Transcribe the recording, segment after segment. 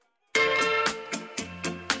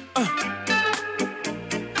Ride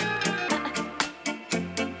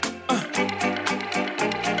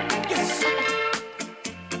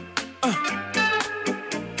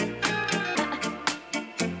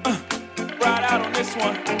out on this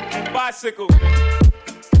one. Bicycle.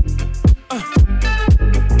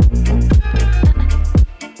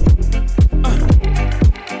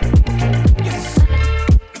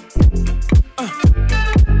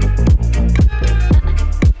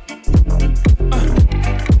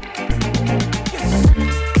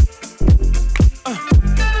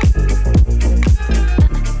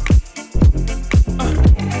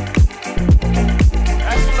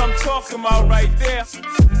 About right there.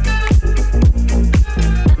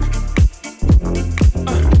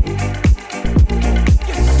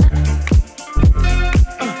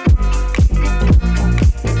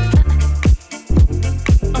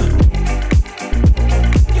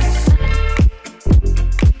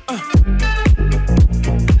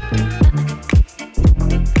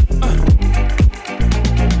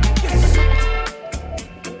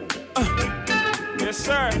 Yes,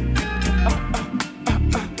 sir.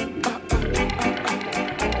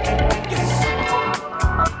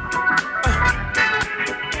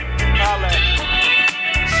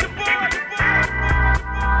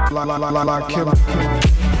 La killer.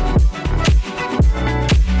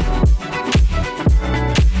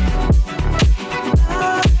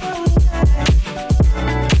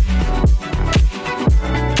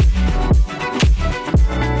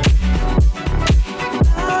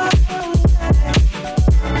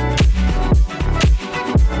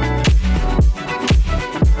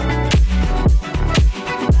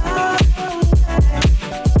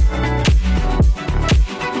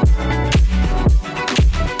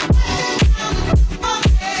 Oh,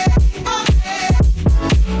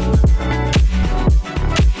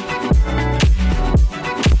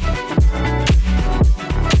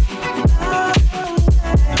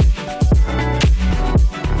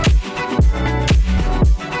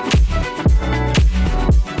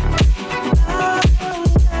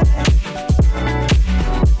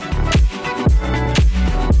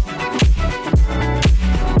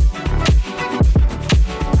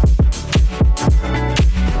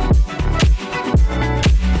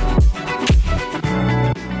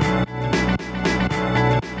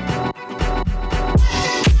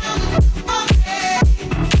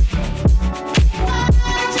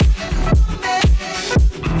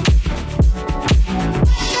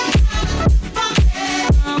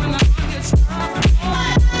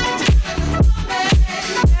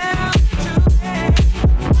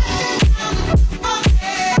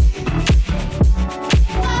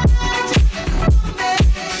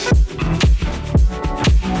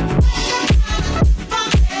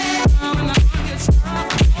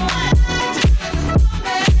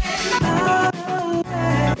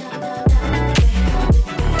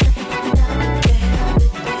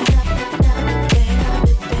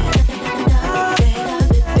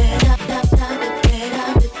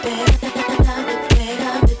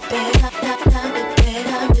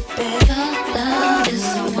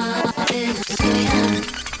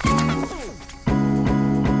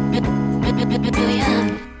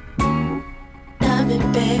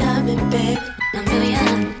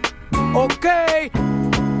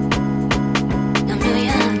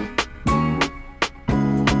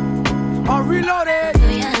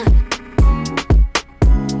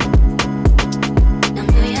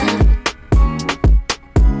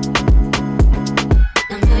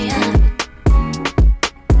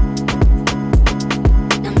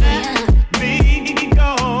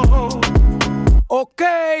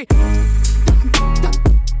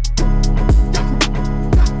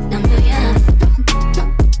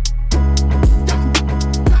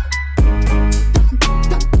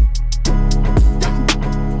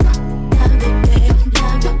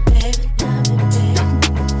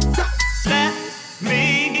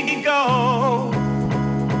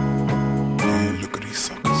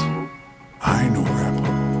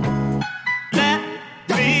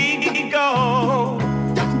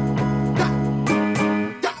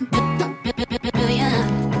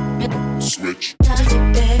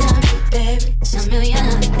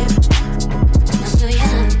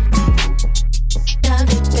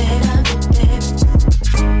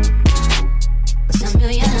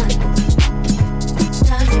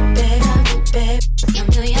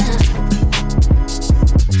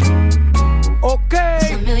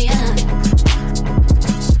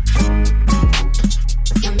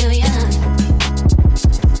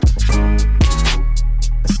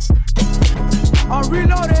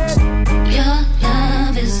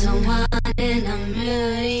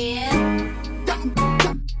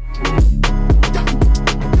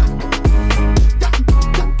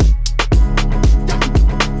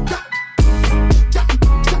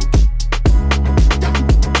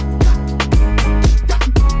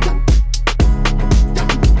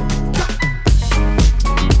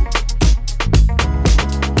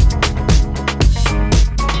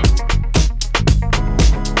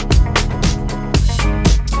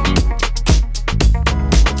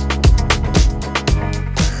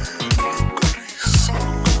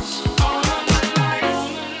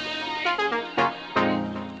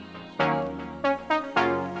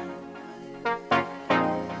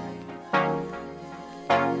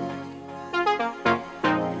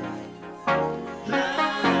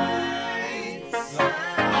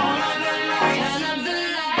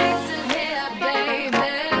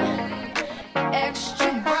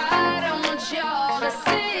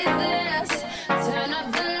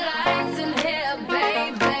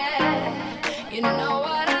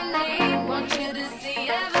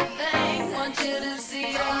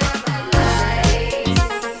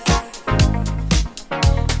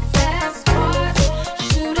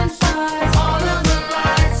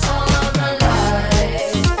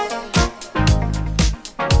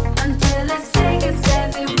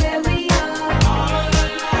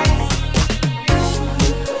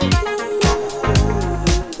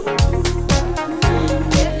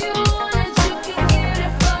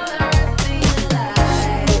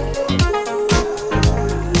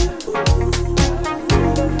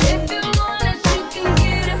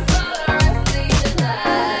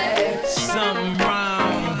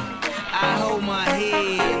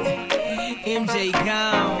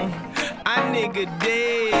 nigga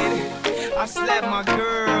dead. I slapped my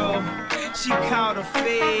girl, she called the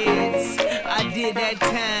feds. I did that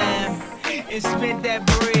time and spent that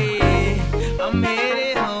bread. I'm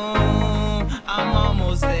headed home, I'm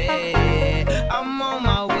almost there. I'm on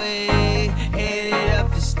my way, headed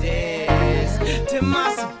up the stairs. To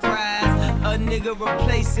my surprise, a nigga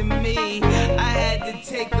replacing me. I had to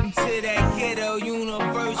take him to that ghetto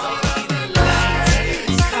university. The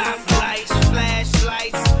lights, cop lights,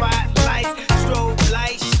 flashlights, spotlights, strobe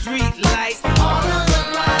lights, street lights. All of the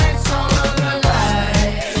lights, all of the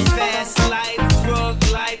lights. Fast life, drug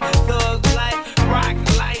life, thug life, rock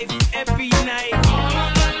life, every night. All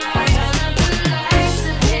of the lights. Turn up the lights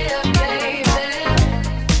in here, baby.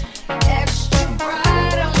 Extra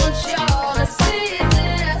bright, I want y'all to see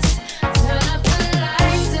this. Turn up the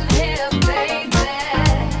lights in here, baby.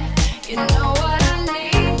 You know what I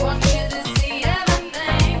need. Want you to see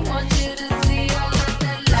everything. Want you to see all of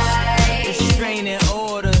the lights. Restraining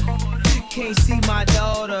order, can't see my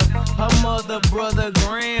daughter. Her mother, brother,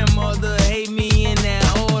 grandmother hate me in that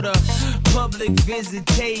order. Public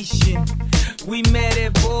visitation, we met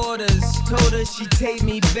at borders. Told her she'd take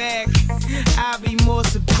me back, I'll be more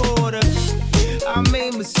supportive. I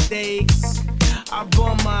made mistakes, I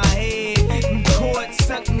bumped my head. In court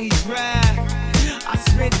sucked me dry, I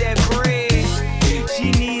spent that bread.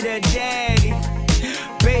 She need a daddy,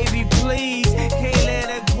 baby please. Can't let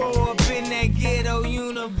her grow up in that ghetto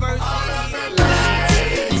university.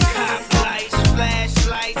 Lights, cop lights,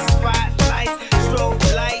 flashlights, spotlights, strobe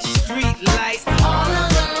lights, street lights. All of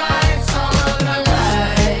the lights, all of the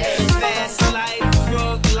lights. Fast life,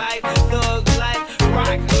 drug life, thug life,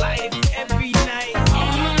 rock life, every night.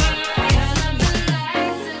 Turn up the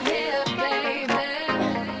lights in here, baby.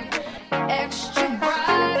 Extra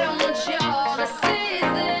bright, I want y'all to see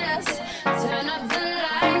this. Turn up the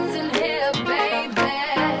lights in here, baby.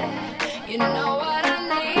 You know what I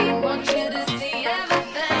need. Want you to see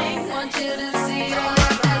everything. Want you to see all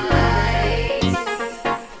of the lights.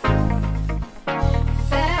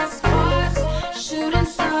 Fast cars, shooting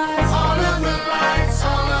stars. All of the lights,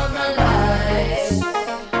 all of the lights.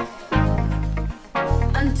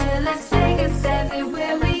 Until it's Vegas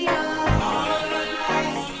everywhere we are.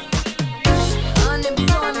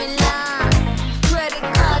 Unemployment line, credit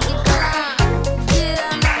card decline. Did I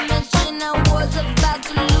not mention I was about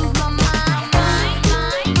to lose my mind?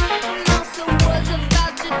 And also was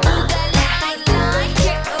about to do that line.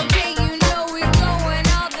 Okay, you know we're going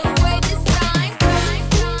all the way this time. We're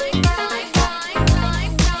going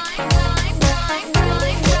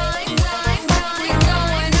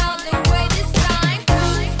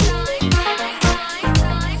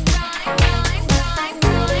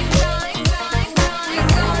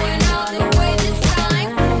all the way this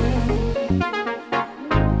time.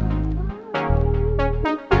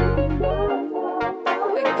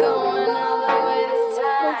 We're going all the way this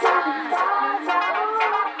time.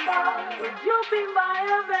 Would you be my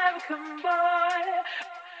American boy?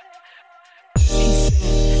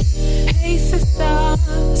 Hey sister,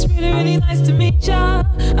 it's really nice to meet ya.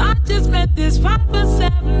 I just met this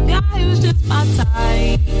 5'7" guy who's just my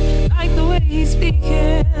type. Like the way he's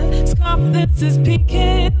speaking, his confidence is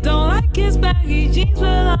peaking. Don't like his baggy jeans, but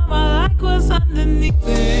I like what's underneath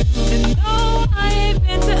it. And no, I ain't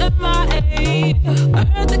been to MIA. I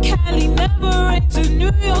heard the Cali never rains, and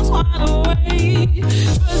New York's wide awake.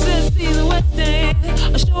 First let's see the West End,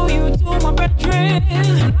 I'll show you to my brethren.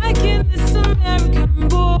 I'm liking this American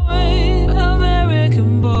boy,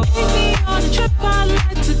 American boy. Take me on a trip, I'd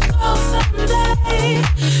like to go someday.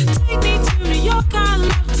 Take me to New York, I'd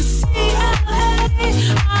love to see LA.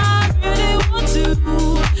 I really want to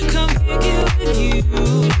come kick it with you.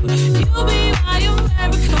 You'll be my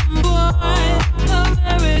American boy,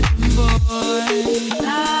 American boy.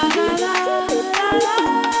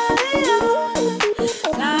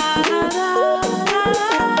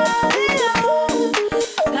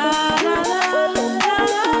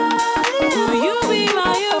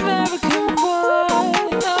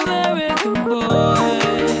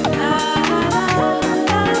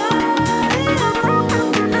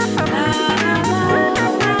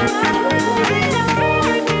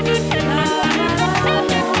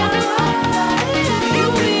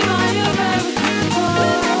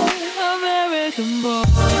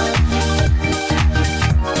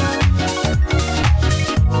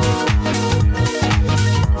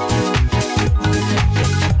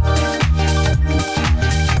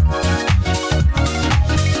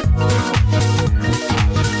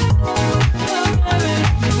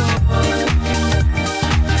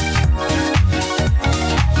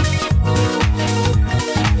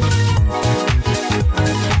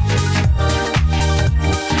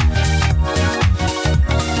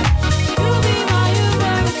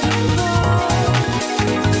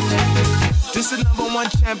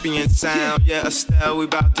 champion sound. Yeah, Estelle, we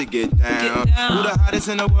about to get down. Who the hottest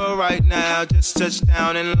in the world right now? Just touched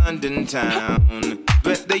down in London town.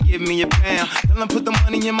 Bet they give me a pound. Tell them put the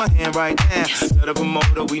money in my hand right now. Set up a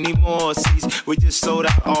motor, we need more seats. We just sold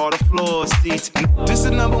out all the floor seats. This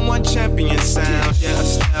the #1 champion sound. Yeah,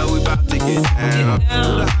 Estelle, we about to get down.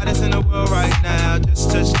 Who the hottest in the world right now? Just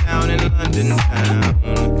touched down in London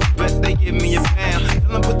town. Bet they give me a pound.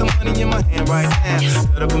 Tell them put the money in my hand right now.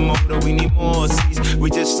 Set up a motor, we need more seats. We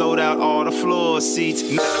just sold out all the floor seats.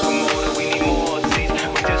 Set up a motor, we need more seats.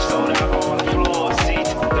 We just sold out all the floor seats.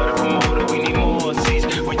 Set up a motor, we need more seats.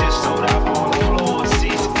 We just sold out all the floor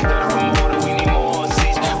seats. Set up a motor, we need more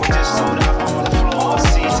seats. We just sold out all the floor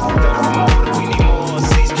seats. Set up a motor, we need more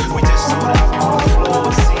seats. We just sold out all the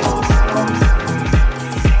floor seats.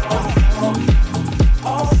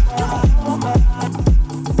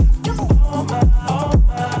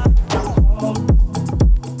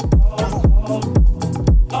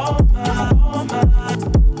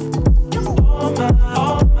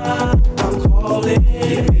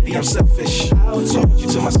 I'm selfish. I told you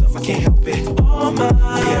to myself, I can't help it. Oh my,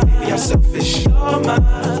 yeah, maybe I'm selfish. You're my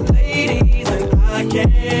ladies and I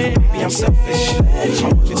can't. Maybe I'm selfish. I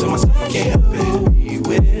told you to myself, I can't help it. Be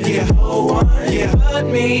with yeah, no one, yeah, but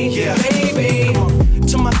me, yeah, baby.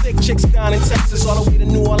 To my thick chicks down in Texas, all the way to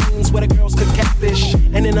New Orleans, where the girls could catfish.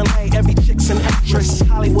 And in LA, every chick's an actress.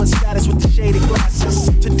 Hollywood status with the shaded glasses.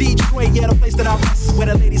 To Detroit, yeah, the place that I rest, where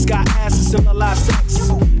the ladies got asses and a lot of sex.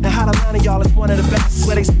 And how Atlanta, y'all, is one of the best,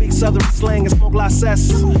 where they speak Southern slang and smoke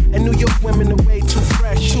cess. And New York women are way too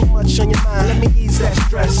fresh. Too much on your mind, let me ease that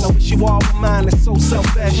stress. I wish you all were mine, it's so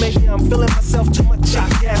selfish. Maybe I'm feeling myself too much, I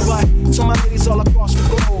guess. But to my ladies all across the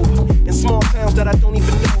globe, in small towns that I don't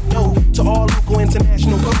even know. No, to all local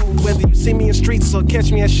international gold. Whether you see me in streets or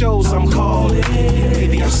catch me at shows, I'm calling.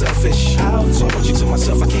 Maybe I'm selfish. I told you to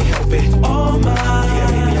myself, I can't help it. Oh my,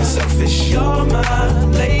 yeah, maybe I'm selfish. You're my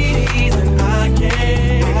ladies and I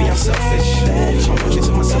can't. Maybe I'm selfish. I told you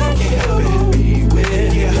to myself, I can't help it. Be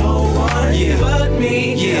with yeah, no one yeah, but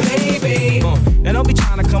me, yeah, baby. Now don't be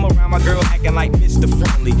trying to come around my girl acting like Mr.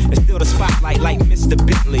 Friendly and steal the spotlight like Mr.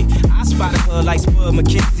 Bentley. I spotted her like Spud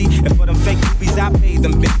McKenzie, and for them fake movies I paid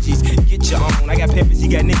them Benjis. Get your own. I got Peppers, he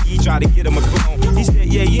got Nicky, he tried to get him a clone. He said,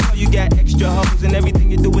 yeah, you know you got extra hoes and everything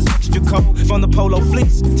you do is extra cold. From the polo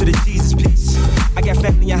fleece to the Jesus piece. I got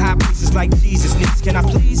family in high places like Jesus needs. Can I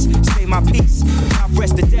please stay my peace? If I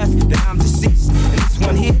rest to death, then I'm deceased. And this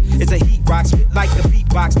one here is a heat rock, spit like the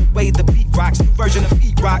beatbox, the way the beat rocks, new version of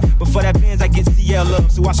beat rock. But for that Benz, I get CL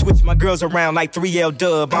love, so I switch my girls around like 3L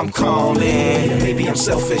Dub. I'm calling. Maybe I'm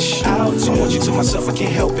selfish. I told you to myself, I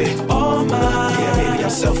can't help it. Oh my, yeah, maybe I'm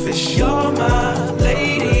selfish. You're my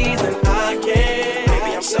ladies and I can't.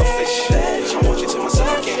 Maybe I'm selfish. I told you to myself,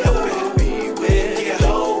 I can't help it. Be with yeah,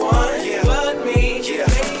 no one yeah, but me, yeah,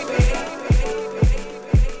 baby.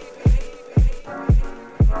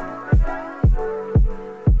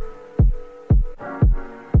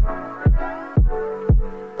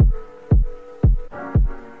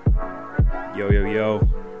 Yo, yo, yo.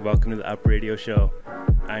 Welcome to the Up Radio Show.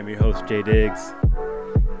 I'm your host, J. Diggs.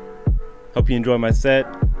 Hope you enjoy my set.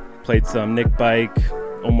 Played some Nick Bike,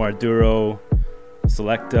 Omar Duro,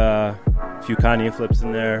 Selecta, a few Kanye flips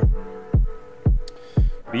in there.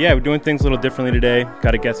 But yeah, we're doing things a little differently today.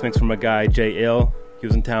 Got a guest mix from a guy, J.Ill. He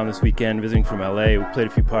was in town this weekend visiting from LA. We played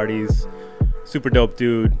a few parties. Super dope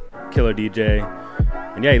dude, killer DJ.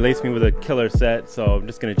 And yeah, he laced me with a killer set, so I'm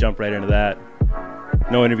just going to jump right into that.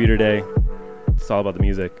 No interview today. It's all about the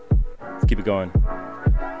music. Let's keep it going.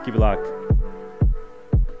 Keep it locked.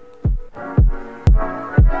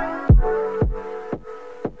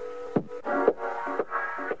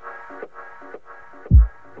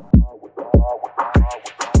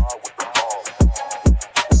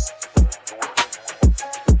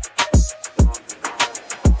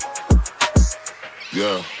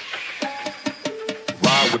 Yeah.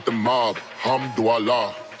 Ride with the mob,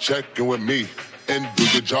 hamdulillah. Check in with me and do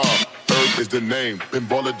your job. Herb is the name,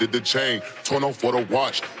 Pinballer did the chain. Torn off for the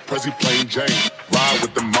watch, Prezi plain Jane. Ride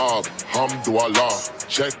with the mob, hamdulillah.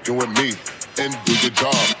 Check in with me and do your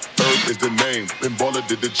job. Herb is the name, Pinballer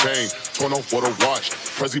did the chain. Torn off for the watch,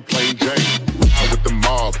 Prezi plain Jane. Ride with the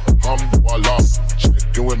mob, hamdulillah.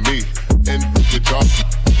 Check in with me and do your job.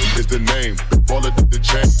 Herb is the name, Pinballer did the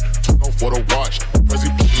chain. Torn off for the watch,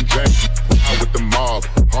 Prezi plain Jane. Ride with the mob,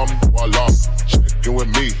 hamdulillah. Check in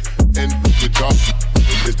with me and do your job.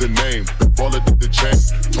 Is the name, baller did the chain,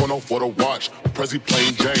 torn off for the watch, Prezi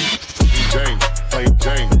plain Jane, Jane, plain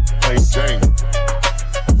Jane, plain Jane,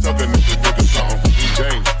 suck a nigga song,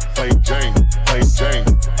 Jane, plain Jane, plain Jane,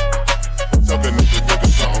 suck a nigga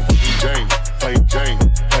song, Jane, plain Jane,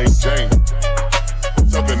 plain Jane,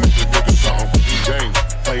 suck a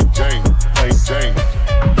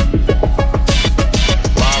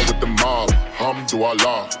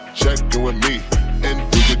check in with me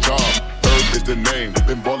and do your job. Herb is the name,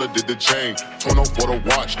 Ben Baller did the chain, torn off for the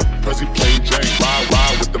watch, Prezi plain Jane.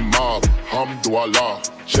 Ride with the mob, Alhamdulillah,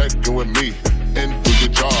 check in with me and do your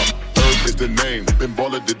job. Herb is the name, Ben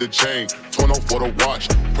Baller did the chain, torn off for the watch,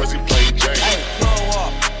 Prezi plain Jane. Hey, blow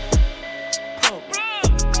up.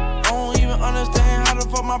 I don't even understand how the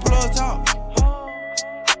fuck my plug talk.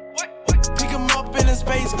 Pick him up in a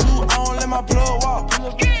space coupe, I don't let my plug walk.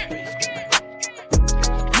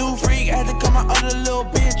 New freak had to cut my other little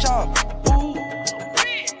bitch off. Ooh.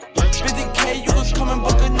 50K, you can come and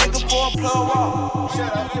book a nigga for a plug walk.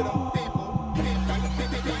 Shout out to them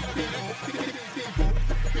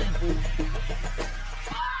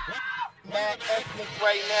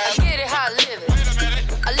right now. I get it how I live it.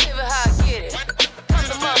 I live it how I get it. Come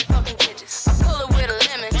to motherfucking bitches. I pull it with a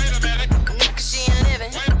lemon. Not cause she ain't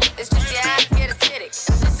living. It's just your eyes get acidic.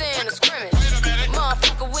 This ain't a scrimmage.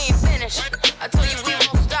 Motherfucker, we ain't finished. I told you we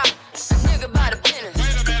won't stop. A nigga by the business.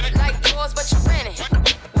 Like yours, but you rent it.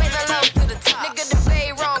 Wave hello to the top. Nigga, the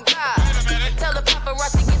fade wrong guy. Tell the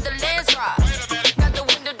paparazzi get the lens right. Got the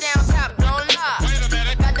window down, top blown lock.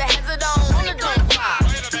 Got the hazard on the don't fly.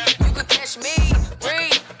 You could catch me,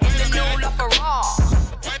 read in the new LaFerrari.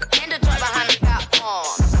 And the truck behind the got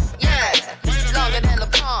arms. Yeah, longer than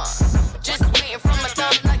LeBron. Just waiting for my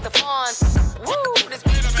thumb like the fawns. Woo, this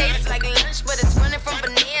beat tastes like lunch, but it's running from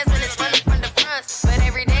bananas and it's running from the fronts. But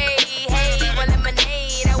every day, hey, well,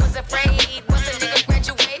 lemonade. I was afraid. Once a nigga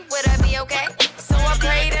graduate, would I be okay? So I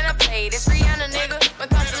prayed and I played. It's Rihanna, nigga. My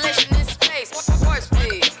constellation is space. Horse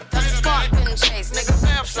speed. Tell the spark couldn't chase, nigga.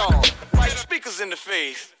 Snap song, white speakers in the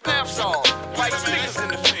face. Snap song, white speakers in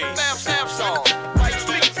the face. Snap song, white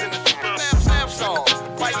speakers in the face. Snap song,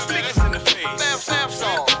 white speakers in the face. Snap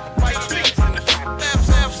song, white speakers in the face.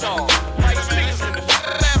 Snap song, white speakers in the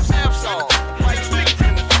face. Snap song, white speakers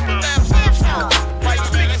in the face. Snap song, white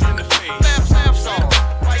speakers in the face. Snap song,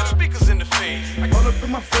 white speakers in the face. All up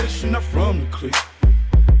in my face, you're not from the clique.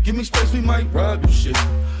 Give me space, we might ride this shit.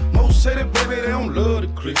 Most say that, baby, they don't love the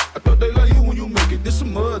clique. I thought they love you when you make it, this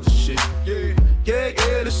some other shit.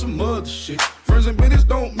 Yeah, this some other shit. Friends and business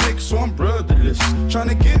don't mix, so I'm brotherless.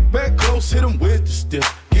 Tryna get back close, hit them with the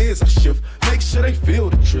stiff. Gears I shift, make sure they feel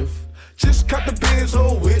the drift. Just caught the Benz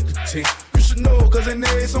with the tint. You should know, cause in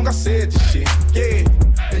every song I said this shit.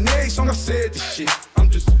 Yeah, in every song I said this shit. I'm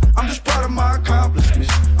just proud of my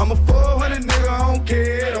accomplishments. I'm a 400 nigga, I don't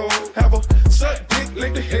care at all. Have a suck dick,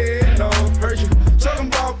 lick the head off. Heard you talking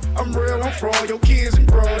about I'm real, I'm fraud. Your kids and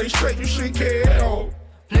bro, they straight, you shouldn't care at all.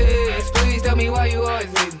 Please tell me why you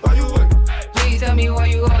always hate. Why you wait? Please tell me why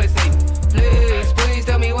you always hate. Please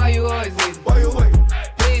tell me why you always hate. Why you wait?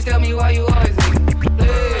 Please tell me why you always hate.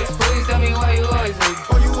 Please tell me why you always hate.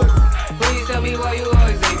 Why you wait? Please tell me why you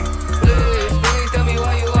always hate. Please tell me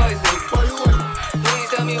why you always hate. Why you wait? Please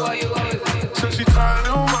tell me why you always hate. Since she tired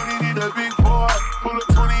of money, need a big boy. Pull up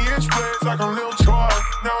 20-inch blades like a little toy.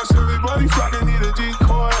 Now it's everybody flocking, need a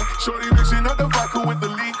decoy. Shorty mixing up the vodka with the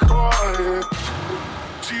liquor.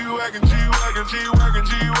 G-Wagon, G-Wagon, G-Wagon,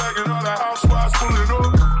 G-Wagon. All the housewives pulling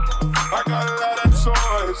up. I got a lot of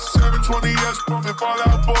toys. 720S pumping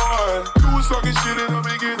Fallout Boy. You was talking shit in the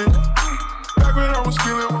beginning. Back when I was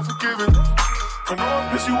feeling unforgiving. I know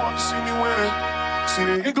I miss you want to see me winning. See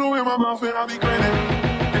the ink glue in my mouth and I be grinning.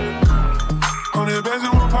 100 bands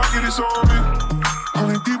in my pocket, it's on me.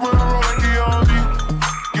 100 deep when I roll like the army.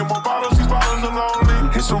 Get more bottles, these bottles are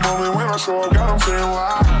lonely. It's a moment when I show up, God, I'm saying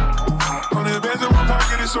why. 100 bands in my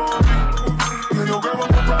pocket, it's on me. Yeah, your grandma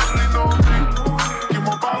will probably know me. Get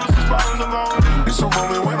more bottles, these bottles are lonely. It's a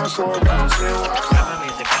moment when I show up, God, I'm saying why. Turn my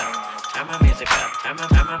music up, turn my music up,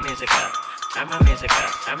 turn my music up, turn my music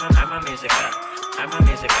up, turn my music up, turn my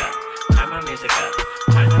music up, turn my music up,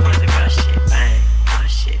 turn my music up. My shit bang, my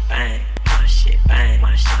shit bang, my shit bang,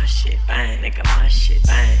 my shit bang, nigga, my shit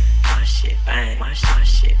bang, my shit bang, my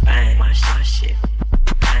shit bang, my shit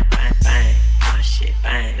bang, bang, bang, my shit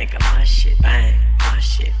bang, nigga, my shit bang, my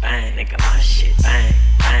shit bang, nigga, my shit bang,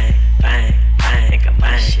 bang, bang, bang, nigga,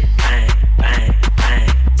 my shit bang, bang, bang.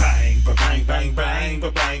 Bang, bang, bang, bang,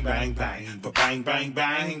 bang, bang, bang, bang, bang, bang,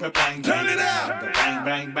 bang, bang. Turn it up. Bang,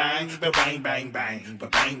 bang, bang, bang, bang, bang,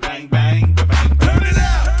 bang, bang, bang, bang. Turn it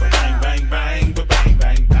up. Bang, bang, bang, bang, bang,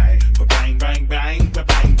 bang, bang, bang, bang,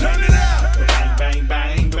 bang. Turn it up. Bang, bang,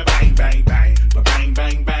 bang, bang, bang, bang, bang, bang,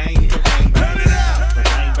 bang, bang. Turn it up.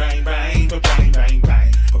 Bang, bang, bang, bang, bang,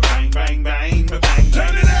 bang, bang, bang, bang, bang.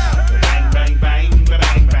 Turn it up. Bang, bang, bang,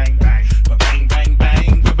 bang, bang, bang, bang,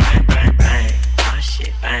 bang, bang, bang, bang. My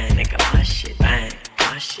shit bang, nigga, my shit bang,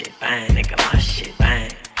 my shit bang, nigga, my shit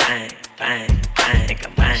bang, bang.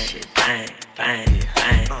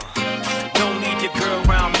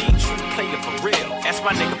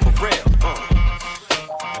 real.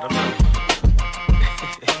 I don't know.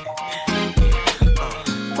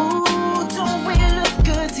 Ooh, don't we look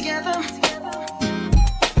good together?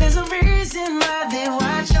 There's a reason why they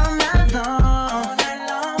watch all night long.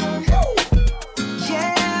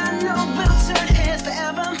 Yeah, I know we'll turn heads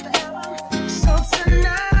forever. So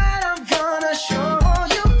tonight I'm gonna show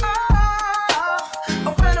you off.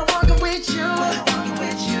 Oh, when I'm walking with you, I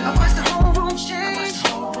watch the whole room change.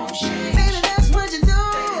 Baby, that's what you do.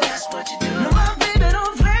 No, my baby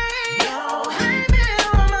don't play. Blame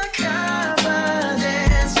it on my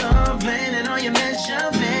confidence. Or blame it on your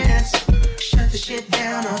measurements. Shut the shit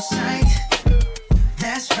down on sight.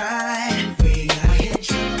 That's right. We out here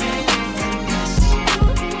tripping finesse.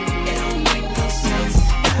 It don't make no sense.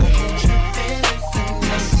 Out here tripping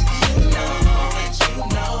finesse. You know it, you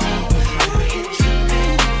know. Out here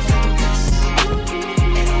tripping finesse.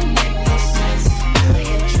 It don't make no sense. Out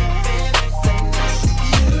here tripping finesse.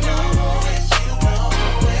 You know it, you know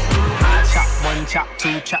it. I chop one, chop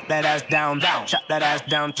two, chop that ass down, down, chop that ass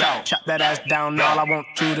down, chop that ass down. All I want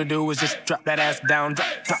you to do is just drop that ass down, drop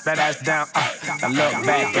that ass down. Now look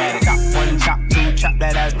back at it. Chop one, chop two, chop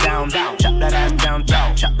that ass down, down, chop that ass down,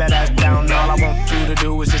 chop that ass down. All I want you to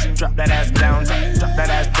do is just drop that ass down, drop that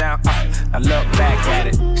ass down. Now look back at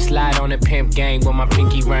it. Slide on the pimp gang with my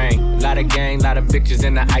pinky ring. Lot of gang, lot of bitches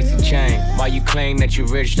in the icy chain. While you claim that you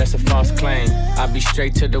rich, that's a false claim. I be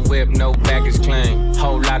straight to the whip, no baggage claim.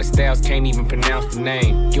 Whole lot of styles, can't even pronounce the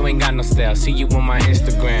name. You ain't got no style, see you on my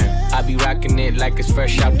Instagram. I be rocking it like it's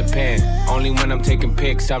fresh out the pan. Only when I'm taking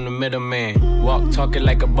pics, I'm the middleman. Walk talking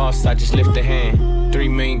like a boss, I just lift a hand. 3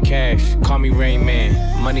 million cash, call me Rain Man.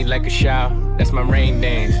 Money like a shower, that's my rain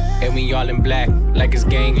dance. And we all in black, like it's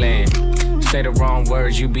gangland. Say the wrong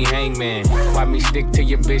words, you be hangman. Why me stick to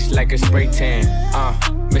your bitch like a spray tan?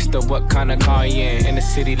 Mister, what kind of car you in? In the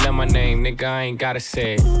city, love my name, nigga, I ain't gotta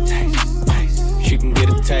say it. Taste, taste. She can get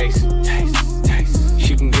a taste. Taste, taste.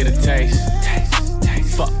 She can get a taste. Taste,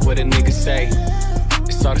 taste. Fuck what a nigga say.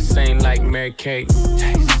 It's all the same like Mary Kate.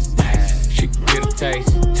 Taste, taste. She can get a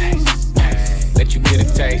taste. Taste, taste. Let you get a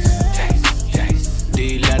taste. Taste, taste. Do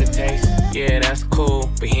you love the taste? Yeah, that's cool,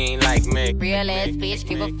 but he ain't like me. Real ass bitch,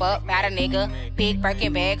 give a fuck about a nigga. Big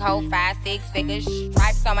Birkin bag, hold 5-6 figures.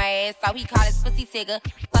 Stripes on my ass, so he call his pussy tigger.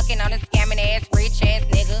 Fucking on a scamming ass, rich ass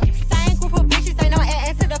nigga. Same group of bitches, ain't no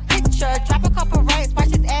ass to the picture. Drop a couple racks,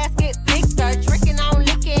 watch his ass get bigger. Drinking, I'm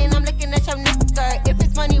licking, I'm looking at your nigga. If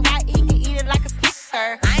it's money right, he can eat it like a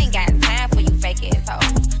sticker. I ain't got time for you fake ass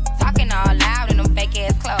hoes. Talking all loud in them fake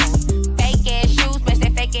ass clothes. Fake ass shoes, match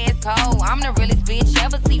that fake ass coat. I'm the realest bitch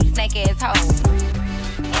ever see you snake ass hoes.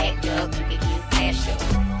 Act up, you can get smashed up.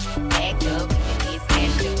 Act up, you can get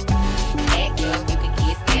smashed up. Act up, you can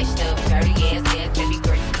get smashed up. Dirty ass ass, baby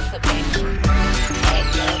girl, you need some back up.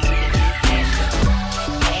 Act up, you can get smashed up.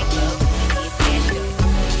 Act up, you can get smashed up.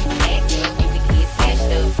 Act up, you can get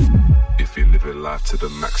smashed up. If you live your life to the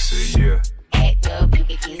max, say yeah. Act up, you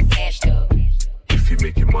can get smashed up. If you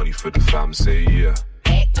making money for the fam, say yeah.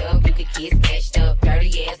 Act up, you can get smashed up.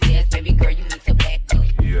 Dirty ass ass, baby girl, you need some back up.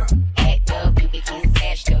 Yeah. Act up, you can get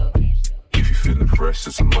smashed up. If you feeling fresh,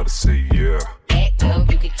 as a mother, say yeah. Act up,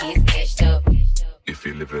 you can get smashed up. If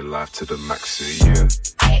you live your life to the max, say yeah.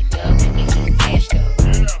 Act up, you can get smashed up.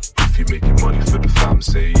 If you making money for the fam,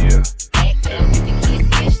 say yeah. Act up, you can get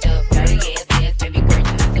smashed up. Dirty ass ass, baby girl,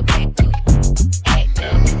 you need some back up. Act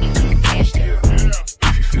up, you can get smashed up.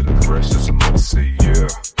 If you feeling fresh, as a mother, say yeah.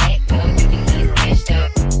 Act up, you can get smashed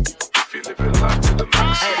up. If you live your life to the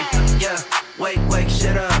max, hey, yeah. Wake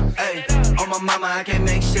shit up, ayy. On my mama, I can't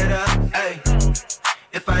make shit up, ayy.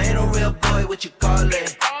 If I ain't a real boy, what you call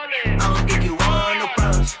it? I don't think you want no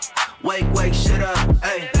problems. Wake shit up,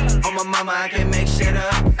 ayy. On my mama, I can't make shit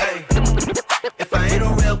up, ayy. If I ain't a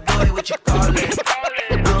real boy, what you call it?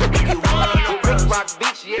 I don't think you want no problems. Rick Rock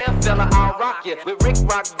Beach, yeah, fella, I'll rock ya. With Rick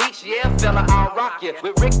Rock Beach, yeah, fella, I'll rock ya.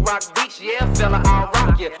 With Rick Rock Beach, yeah, fella, I'll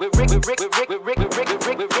rock ya. With Rick Rock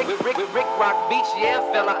Beach, yeah,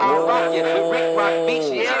 fella, I'll rock ya. With Rick Rock Beach,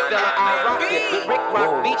 yeah, fella, I'll rock ya. With Rick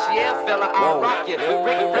Rock Beach, yeah, fella, I'll rock ya. With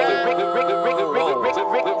Rick.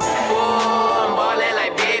 Ooh, I'm ballin'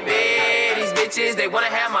 like baby. These bitches, they wanna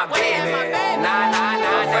have my baby. Nah,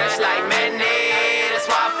 fresh like mayonnaise. That's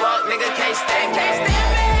why I fuck, nigga, can't stand me.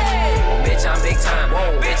 Bitch, I'm big time.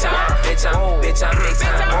 Bitch, I'm big time. Bitch, I'm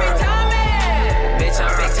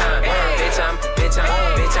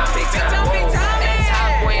big time.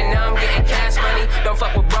 Top boy, and now I'm getting cash money. Don't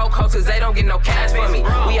fuck with broke hoes, cause they don't get no cash for me.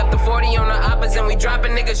 We up to 40 on the uppers and we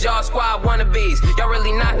dropping niggas. Y'all squad wannabes. Y'all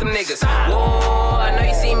really not them niggas. Whoa, I know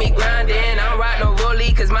you see me grinding. I don't rock no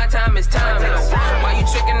rollie, cause my time is timeless. Why you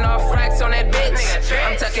tricking off racks on that bitch?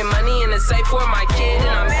 I'm tucking money in the safe for my kid and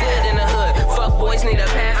I'm good.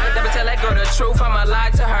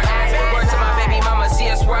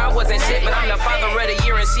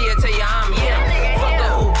 she'll tell you I'm him. Fuck a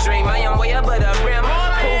hoop dream, I am way above the rim.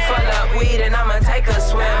 Pool full of weed and I'ma take a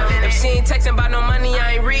swim. If she ain't texting about no money,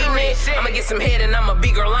 I ain't reading it. I'ma get some head and I'm a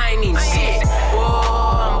big girl, I ain't need shit. Whoa,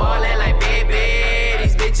 I'm ballin' like baby.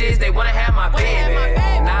 These bitches, they wanna have my baby.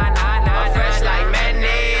 Nah, I'm fresh like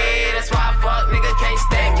mayonnaise. That's why I fuck, nigga can't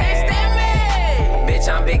stand me. Bitch,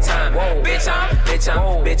 I'm big time. Bitch, I'm big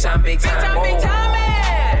time. Bitch, I'm big time.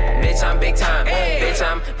 Bitch, I'm big time. Bitch,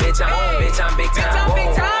 I'm big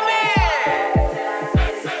time.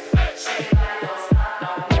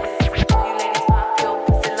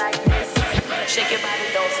 Shake your body,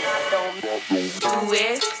 don't stop, don't do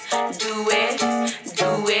it, do it,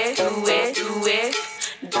 do it, do it, do it,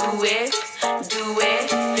 do it, do it,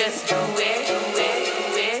 just do it, do it, do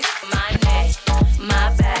it. My neck,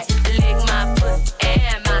 my back, lick my pussy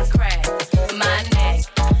and my crack. My neck,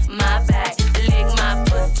 my back, lick my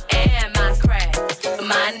pussy and my crack.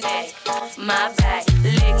 My neck, my back,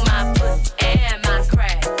 lick my pussy and my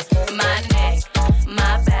crack. My neck,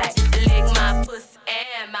 my back, lick my pussy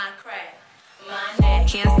and my crack.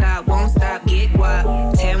 Can't stop, won't stop, get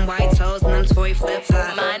guap. 10 white toes and them toy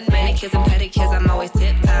flip-flops. Manicures and pedicures, I'm always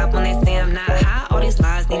tip-top. When they say I'm not hot, all these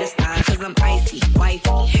lies need to stop. Cause I'm icy, wifey,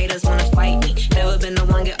 haters wanna fight me. Never been the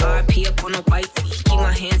one get RP up on a white tee. Keep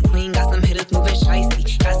my hands clean, got some hitters moving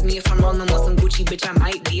shicey. Ask me if I'm rolling with some Gucci, bitch, I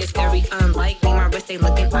might be. It's very unlikely, my wrist ain't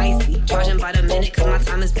looking icy. Charging by the minute, cause my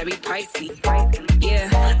time is very pricey. Yeah,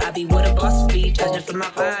 I be what a boss be. Judging from my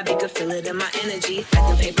vibe, you can feel it in my energy.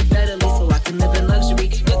 Acting paper steadily so I can live in luxury.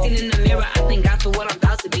 Looking in the mirror, I thank God for what I'm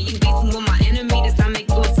about to be. You beefing with my enemy, this time make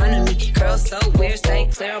you a son of me. Girl, so weird, stay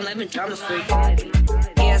clear, I'm living drama free.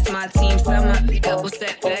 Yeah, it's my team summer. Couple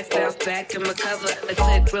setbacks, bounce back and recover. The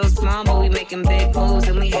clip real small, but we making big moves.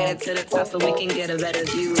 And we headed to the top so we can get a better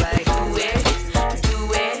view. Like, do it,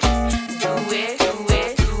 do it, do it, do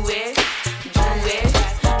it, do it, do it,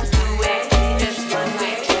 do it, just do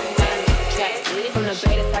it, do it. From the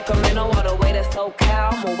Bay to Sacramento all the way to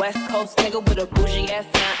SoCal. I'm a West Coast nigga with a bougie ass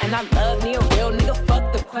sound. And I love me a real nigga,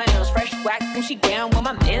 fuck the clowns. Fresh wax and she down when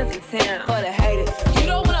my man's in town. For the haters, you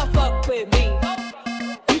don't wanna fuck with me.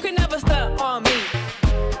 You can never stunt on me.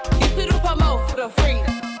 You could do promote for the free.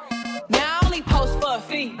 Now I only post for a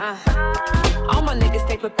fee. All my niggas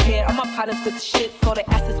stay prepared. All my partners with the shit, so they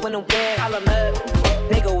asses when I'm weird. Call them up,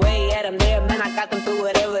 nigga way at them there. Man, I got them through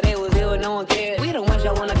whatever they was ill, no one cared. We the ones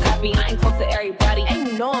y'all wanna copy. I ain't close to everybody. And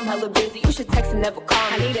you know I'm hella busy. You should text and never call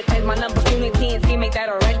me. I need to change my number soon and TNT make that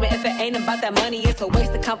arrangement. If it ain't about that money, it's a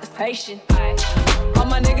waste of conversation. All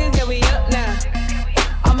my niggas, yeah, we up now.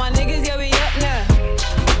 All my niggas, yeah, we up now.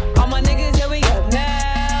 All my niggas, yeah, we up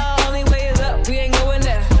now. Only way is up, we ain't going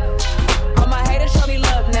there. All my haters show me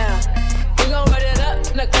love now. We gon' run it up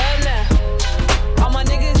in the club now. All my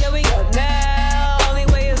niggas, yeah, we up now. Only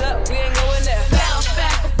way is up, we ain't going there. Bounce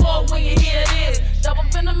back and forth when you hear this. Jump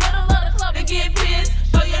up in the middle of the club and get pissed.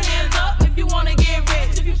 Throw your hands up if you wanna get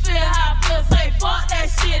rich. If you feel how I feel, say fuck that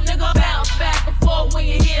shit, nigga. Bounce back and forth when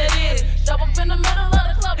you hear this. Jump up in the middle of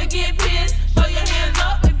the club and get pissed. Throw your hands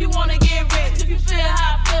up if you wanna get rich. If you feel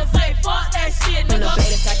how I feel, say fuck that shit, From the nigga. Bay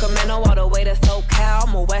to Sacramento all the way to SoCal.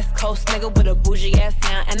 I'm a West Coast nigga with a bougie ass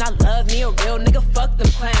sound. And I love me a real nigga, fuck them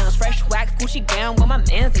clowns. Fresh wax, Gucci down when my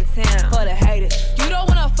man's in town. For the haters, you don't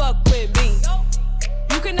wanna fuck with me.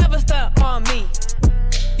 You can never stunt on me.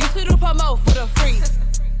 You should do promote for the free.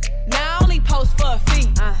 Now I only post for a fee.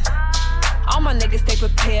 All my niggas stay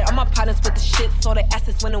prepared. All my partners with the shit, so they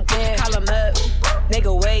asses when I'm weird. Call them up,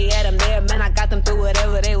 nigga way at them there. Man, I got them through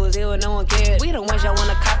whatever they was ill, no one cared. We the ones y'all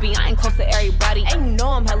wanna copy. I ain't close to everybody. And you know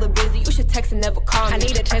I'm hella busy. You should text and never call me. I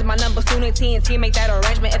need to change my number soon and TNT make that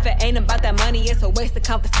arrangement. If it ain't about that money, it's a waste of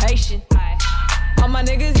conversation. All my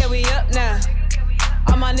niggas, yeah, we up now.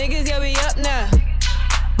 All my niggas, yeah, we up now.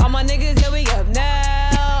 All my niggas, yeah, we up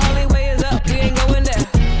now. Only way is up, we ain't going there.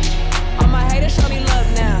 All my haters show me love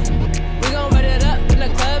now. We gon' run it up in the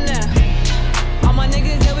club now. All my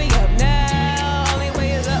niggas, yeah, we up now. Only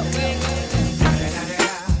way is up, we ain't going there.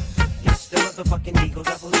 It's the motherfucking Eagle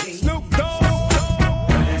Double G. Snoop Dogg.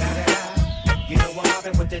 You know I'm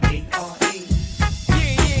mobbing with the D.R.E.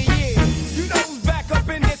 Yeah. You know who's back up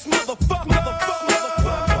in this motherfucker.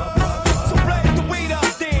 So blaze the weed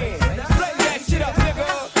up then. Blaze that shit up, nigga.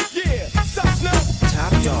 Yeah, sup, Snoop?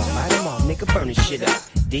 Top dog, light 'em off, nigga, burn this shit up.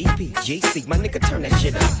 DPGC, my nigga, turn that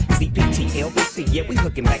shit up. CPT, LBC, yeah, we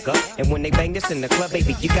hooking back up. And when they bang this in the club,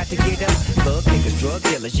 baby, you got to get up. Thug niggas, drug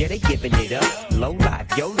dealers, yeah, they giving it up. Low life,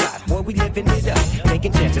 yo life, boy, we living it up.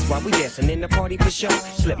 Taking chances while we dancing in the party for sure.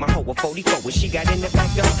 Slip my hoe a 44 when she got in the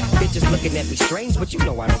back door. Bitches looking at me strange, but you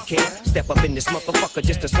know I don't care. Step up in this motherfucker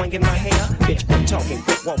just to swing in my hair. Bitch, quit talking,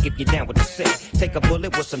 quit walk if you down with the set. Take a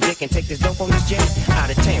bullet with some dick and take this dope on this jet. Out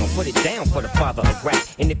of town, put it down for the father of rap.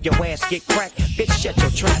 And if your ass get cracked, bitch, shut your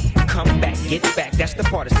trap. Come back, get back, that's the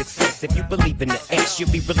part of success. If you believe in the X, you'll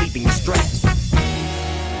be relieving your stress.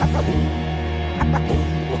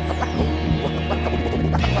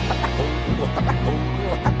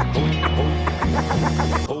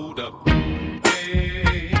 Hold up,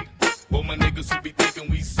 hey, for my niggas who be thinking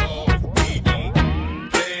we soft, we don't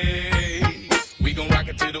play. We gon' rock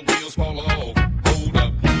it till the wheels fall off. Hold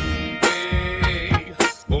up, hey,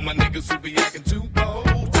 for my niggas who be acting too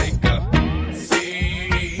bold, take a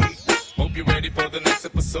seat. Hope you're ready for the next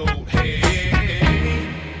episode. Hey,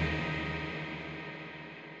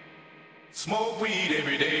 smoke weed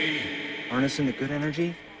every day. Harnessing the good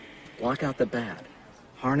energy, block out the bad.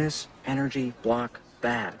 Harness, energy, block,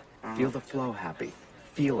 bad. Feel the flow happy.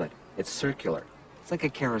 Feel it. It's circular. It's like a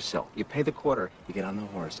carousel. You pay the quarter, you get on the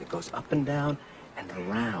horse. It goes up and down and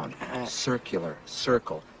around. Circular,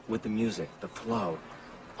 circle, with the music, the flow.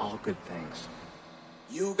 All good things.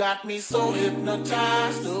 You got me so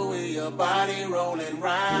hypnotized, the way your body rolling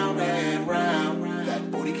round and round.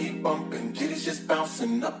 That booty keep bumping, titties just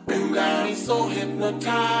bouncing up and down. Me so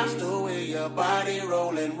hypnotized, the way your body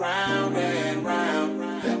rolling round and round.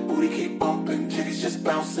 That booty keep bumping, titties just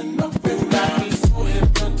bouncing up and down. Me so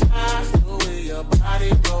hypnotized, the way your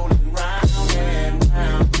body rolling round and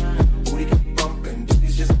round. Booty keep bumping,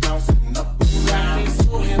 titties just bouncing up and down. Me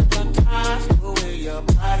so hypnotized, the way your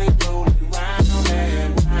body rolling round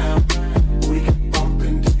and round. Booty keep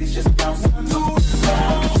bumping, titties just bouncing up and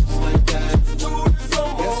down. Just like that, do it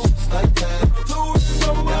some more. Just like that, do it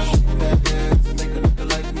some more. Shake that ass, make a nigga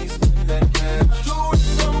like me spin that cash. Do it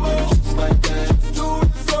some more. Just like that, do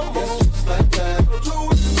it some more. Just like that, do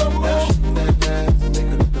it some more. Shake that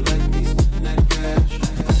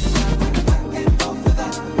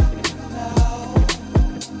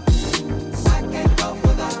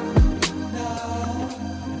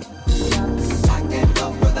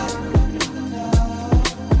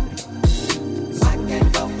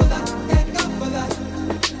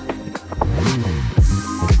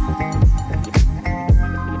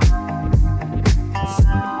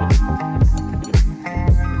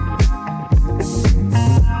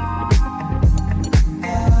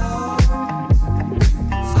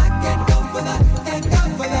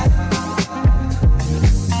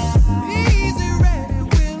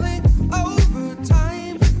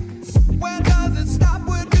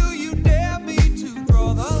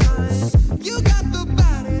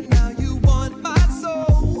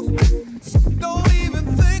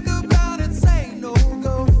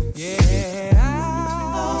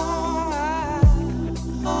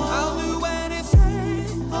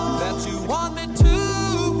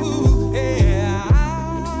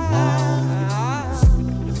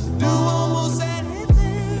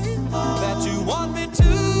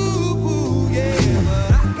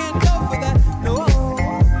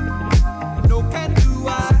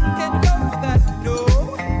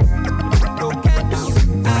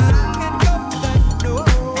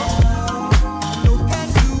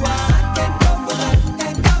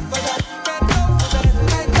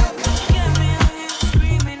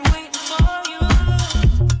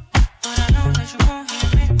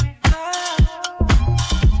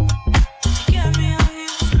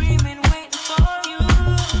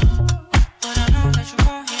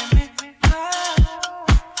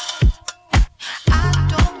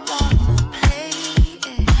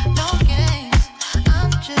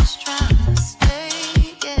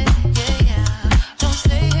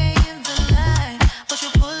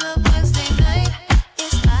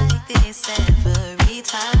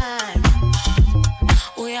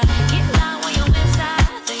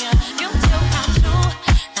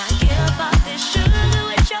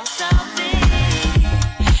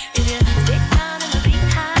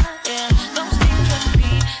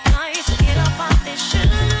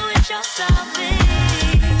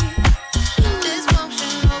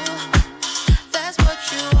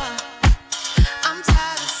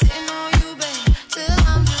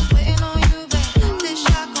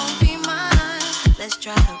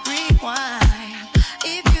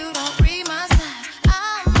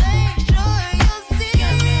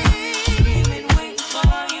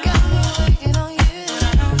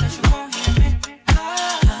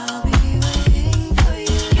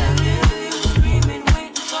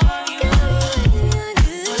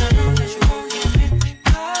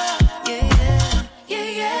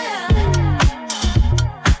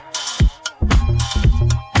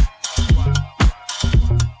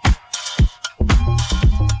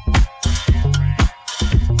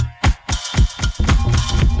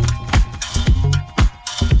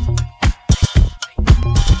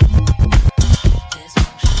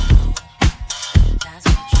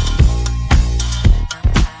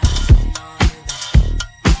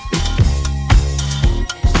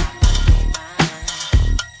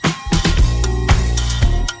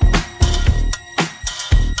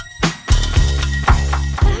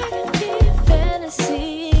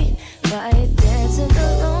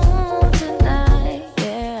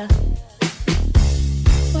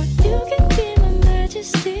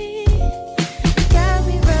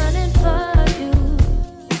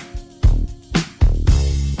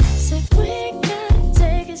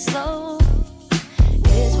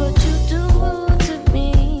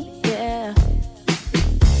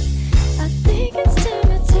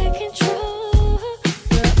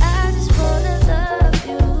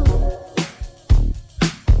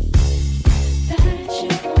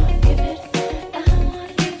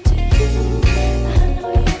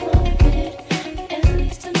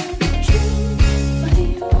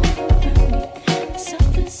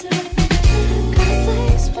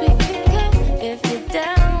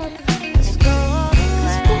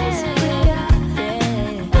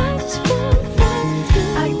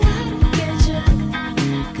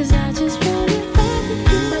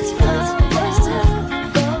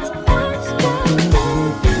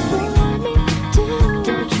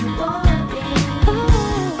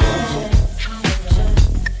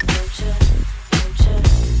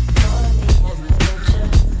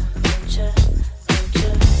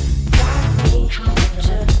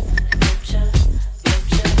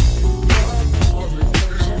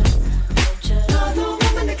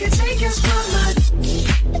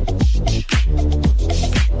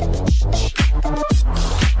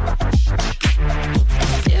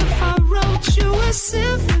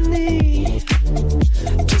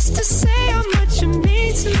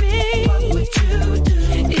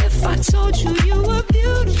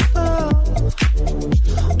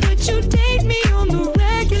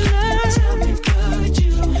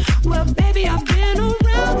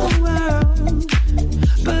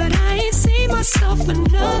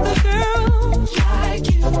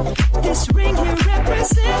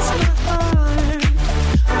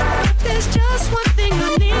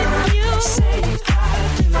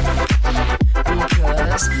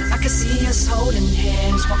holding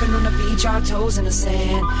hands, walking on the beach, our toes in the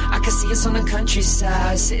sand. I can see us on the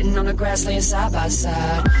countryside, sitting on the grass, laying side by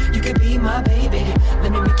side. You could be my baby,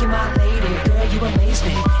 let me make you my lady. Girl, you amaze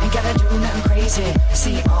me, ain't gotta do nothing crazy.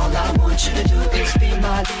 See, all I want you to do is be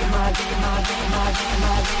my, be my, be my, be my, be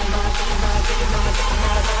my, be my, be my, be my, be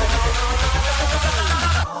my.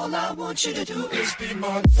 All I want you to do is be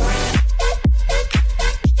my.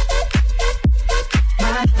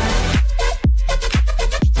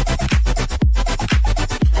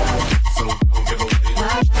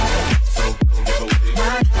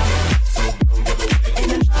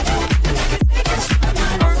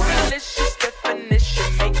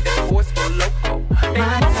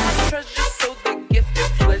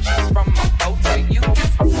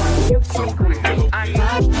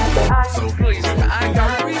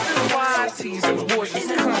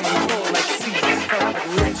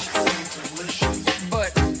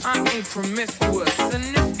 Promiscuous, and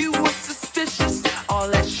if you were suspicious, all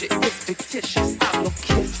that shit is fictitious. I blow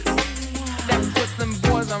kisses. That puts them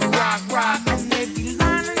boys on rock, and they be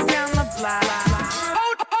lining down the block.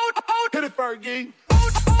 Hold, hit it, Fergie.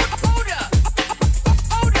 Hold up.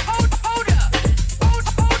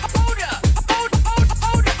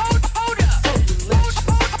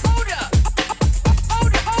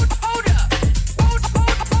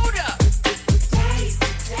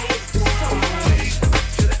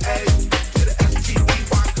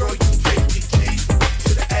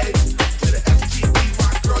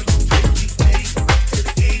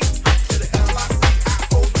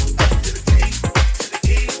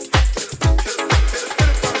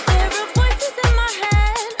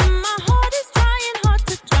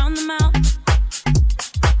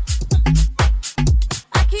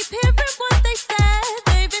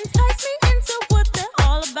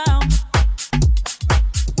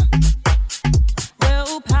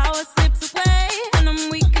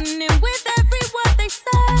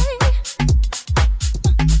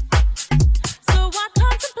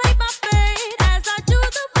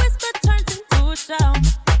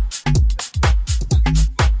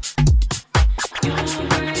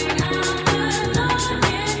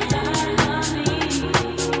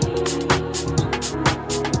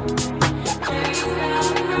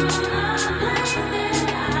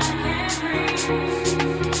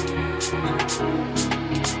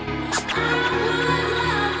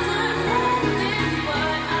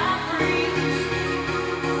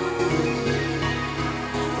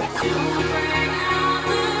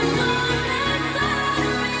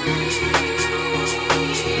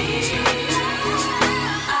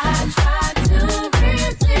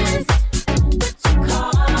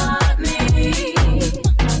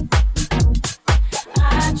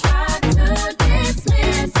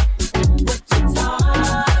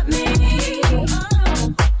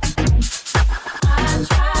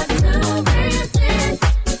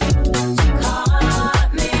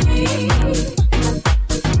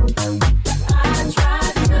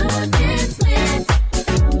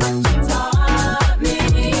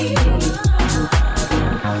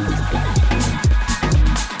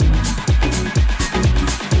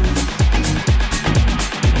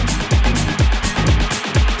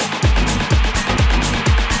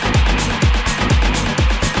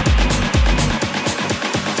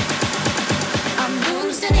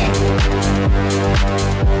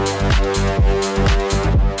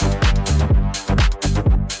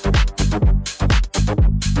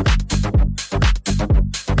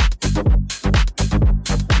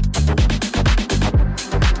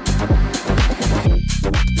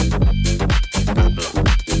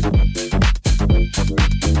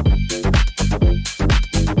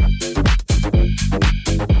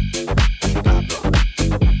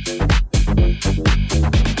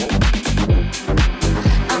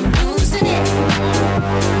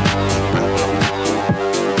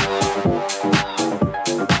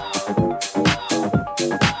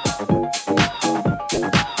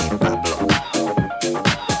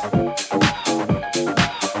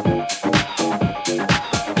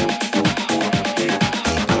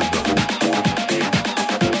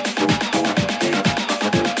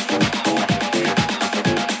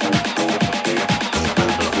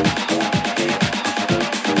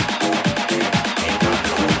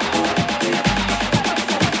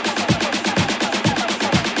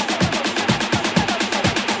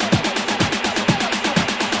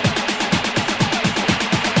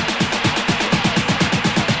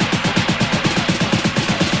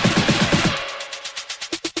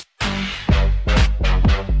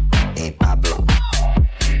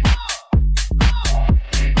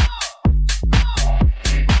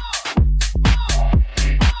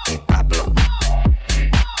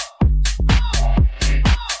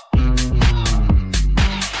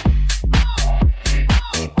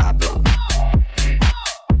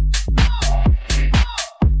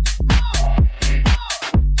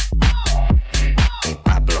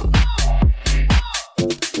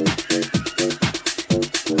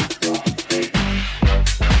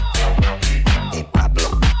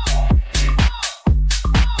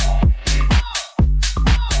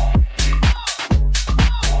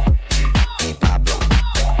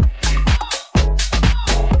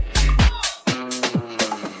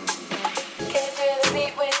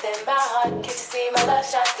 heart? Can't you see my love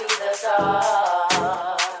shine through the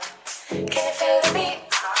dark? Can you feel the beat?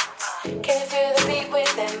 Can you feel the beat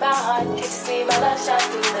within my heart? Can't you see my love shine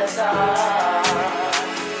through the dark?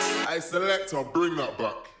 Hey, selector, bring that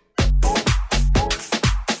back.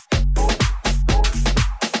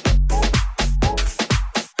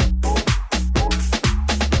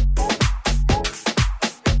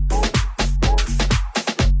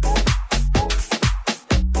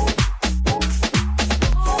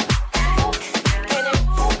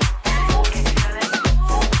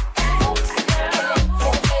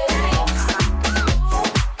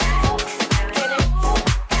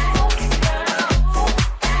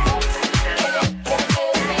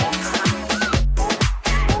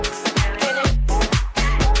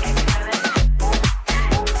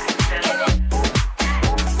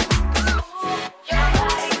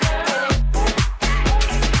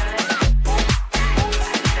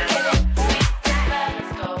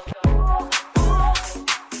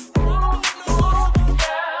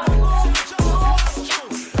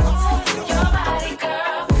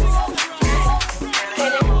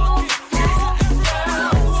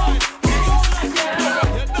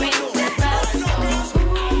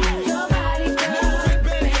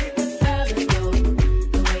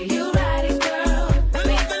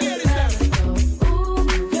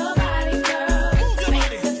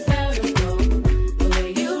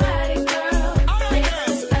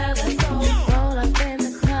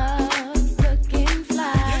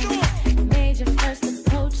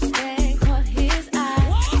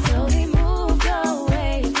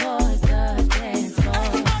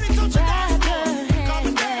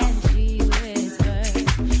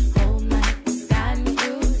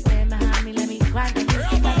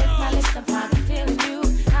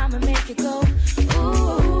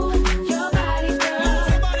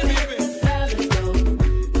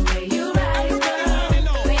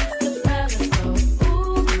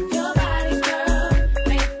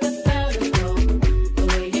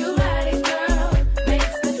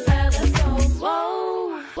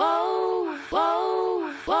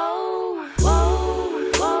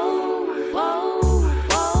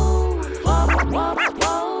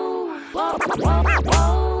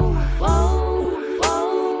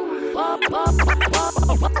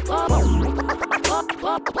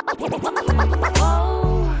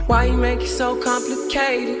 Why you make it so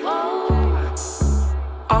complicated?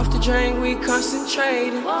 Off the drink, we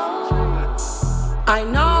concentrated. I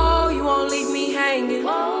know you won't leave me hanging.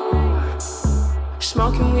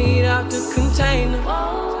 Smoking weed out the container.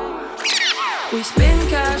 We spend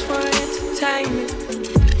cash for entertainment.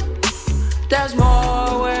 There's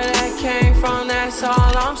more where that came from, that's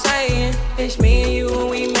all I'm saying. It's me and you and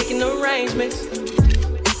we making arrangements.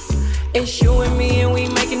 It's you and me and we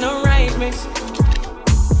making arrangements.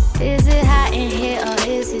 Is it hot in here or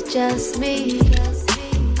is it just me?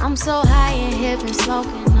 I'm so high in here, been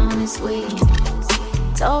smoking on this weed.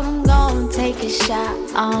 Told him go and take a shot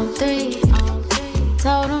on 3.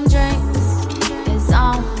 Told him drinks is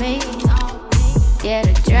on me. Yeah,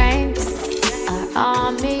 the drinks are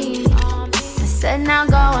on me. I said now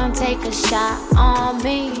go and take a shot on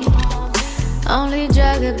me. Only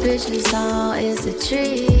drug a bitch is on is the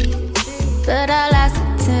tree. But I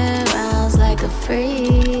lasted 10 rounds like a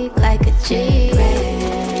freak, like a G.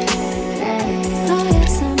 Oh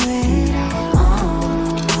yes, I'm ready.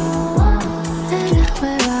 And I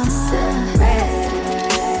wear all I said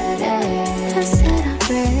I'm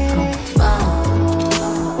ready.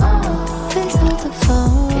 Please hold the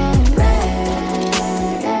phone. Get ready.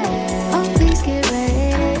 Oh, please get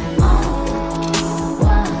ready.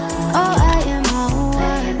 Oh, I am on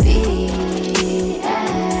one.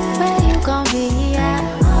 Where you gon' be at?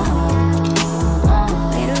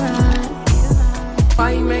 Later on. Why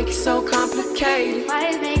you make it so complicated? Why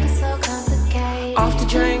you make it so complicated? Off the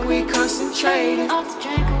drink, we concentrated. Off the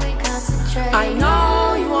drink, we concentrate. I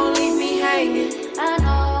know you won't leave me hanging. I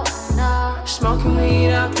know. Smoking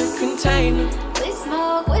weed out the container. We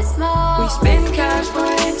smoke. We spend cash for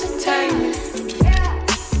entertainment.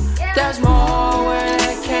 There's more where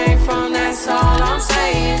that came from, that's all I'm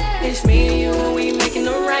saying. It's me and you and we making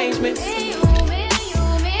arrangements.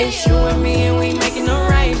 It's you and me and we making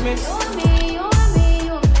arrangements.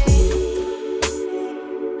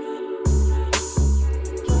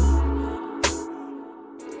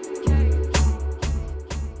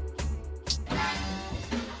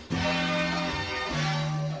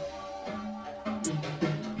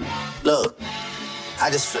 Look, I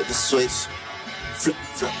just flipped the switch. Flip.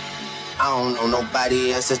 I don't know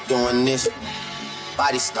nobody else that's doing this.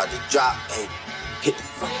 Body start to drop, hey, hit the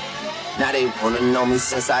front. Now they wanna know me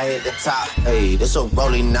since I hit the top. Hey, this a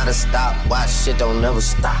rolling, not a stop. Why shit don't never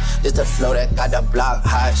stop? This the flow that got the block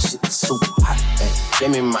hot. Shit super hot. Hey,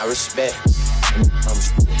 give me my respect.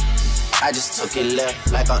 I just took it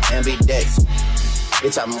left like on ambidex.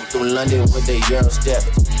 Bitch, I moved through London with the Euro step.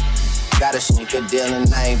 Got a sneaker deal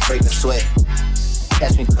and I ain't breaking sweat.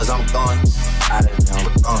 Catch me cause I'm gone. Out of town,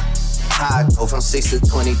 I'm gone. How I go from 6 to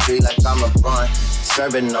 23 like I'm LeBron.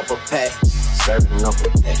 Serving up a pack. Serving up a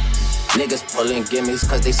pack. Niggas pulling gimmies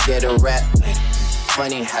cause they scared of rap.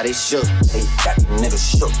 Funny how they shook. They got the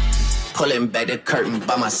niggas shook. Pulling back the curtain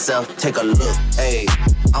by myself. Take a look. Hey,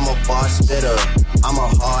 I'm a bar spitter. I'm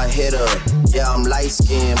a hard hitter. Yeah, I'm light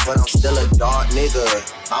skinned, but I'm still a dark nigga.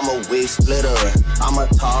 I'm a wig splitter. I'm a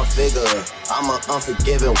tall figure. I'm a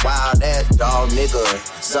unforgiving, wild ass dog nigga.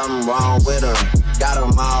 Something wrong with him. Got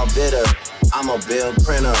him all bitter. I'm a bill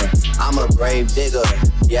printer. I'm a grave digger.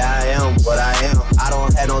 Yeah, I am what I am. I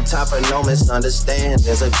don't have no time for no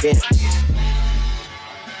misunderstandings again.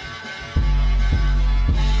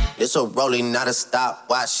 It's a rolling, not a stop.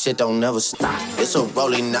 Why shit don't never stop? It's a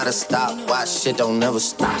rolling, not a stop. Why shit don't never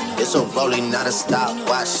stop? It's a rolling, not a stop.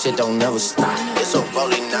 Why shit don't never stop? It's a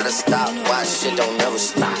rolling, not a stop. Why shit don't never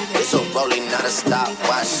stop? It's a rolling, not a stop.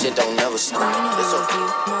 Why shit don't never stop? It's a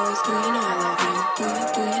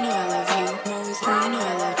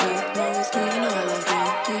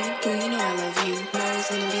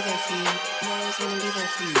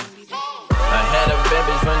I had a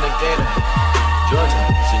baby from the gator, Georgia.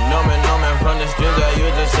 She know me from the streets, I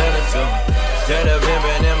used to sell it to. Instead of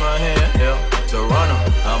pimping in my hand, yeah, Toronto.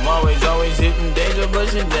 I'm always hitting danger, but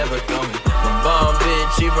she never call me. My bomb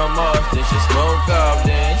bitch, she from Austin, she smoke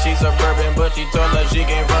often. She suburban, but she told her she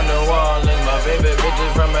came from New Orleans. My favorite bitch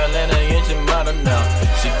is from Atlanta, and she model now.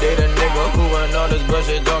 She date a nigga who ain't all this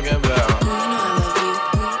bullshit talking about.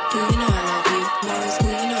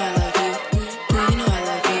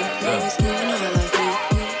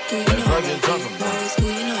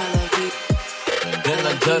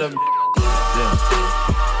 To the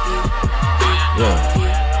yeah.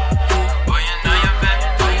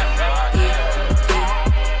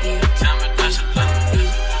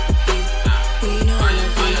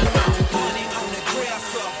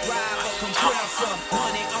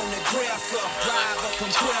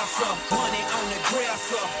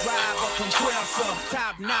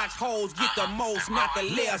 Top notch hoes get the most, not the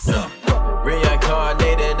lesser.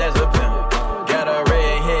 Reincarnated as a pimp. Got a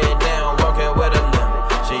red head down, walking with a limp.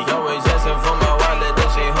 She always asking for my wallet, then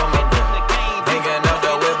she hold my dick. Hanging out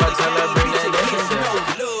the whip, I tell her bring that shit.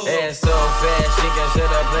 Ass so fast, she can shut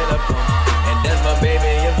up, play the phone. And that's my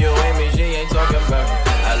baby, if you ain't me, she ain't talking about it.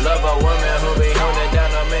 I love a woman who be holding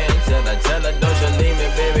down a man. Till I tell her, don't you leave me,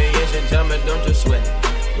 baby. And she tell me, don't you sweat.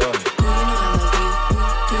 Lord.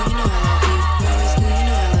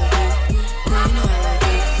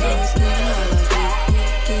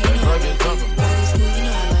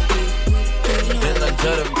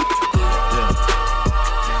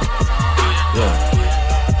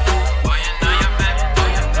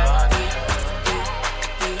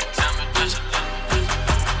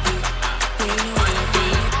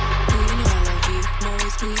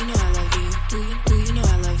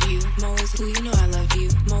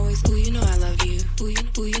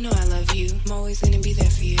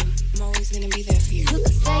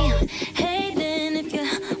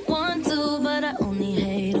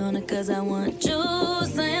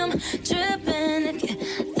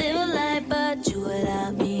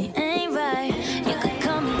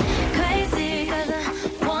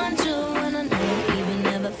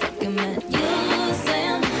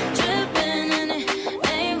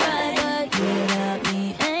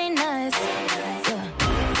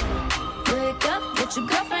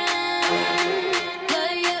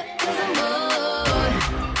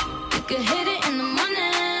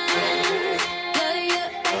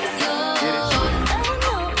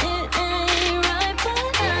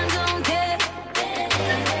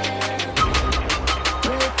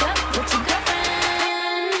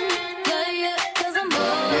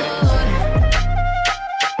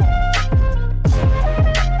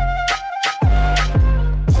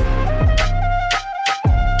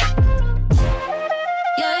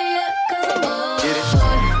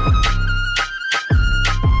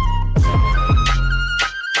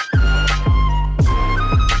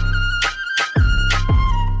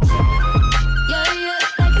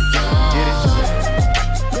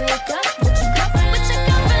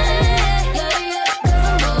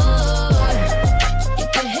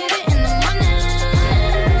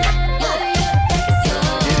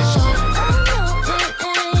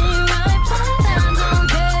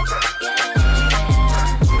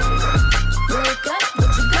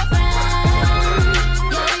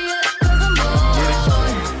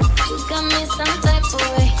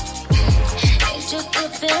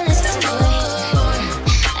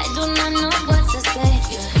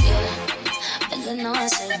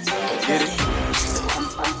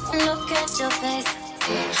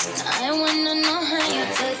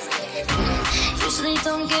 usually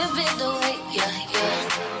don't give it away, yeah, yeah.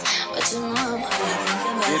 But your mom, I think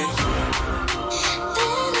about it.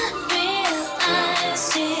 Then I realized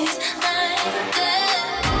she's like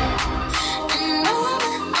that. And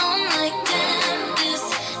I'm like, damn, this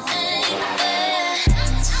ain't fair.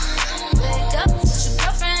 Wake up with your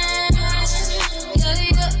girlfriend, yeah,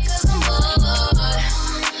 yeah, 'cause I'm bored.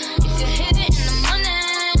 You can hit it in the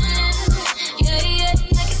morning, yeah, yeah,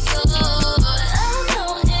 like it's yours. I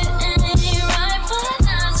know it ain't right, but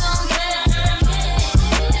I don't care.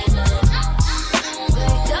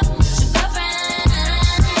 Wake up with your girlfriend,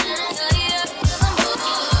 yeah, yeah, 'cause I'm bored.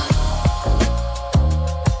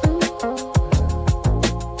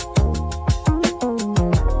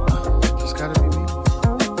 It's gotta be me.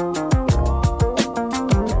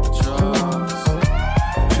 Trust.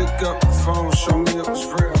 Pick up the phone, show me it was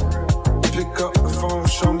real. Pick up the phone,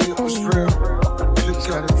 show me it was real. Pick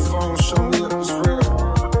up the phone, show me it was real.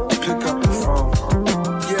 Pick up the phone.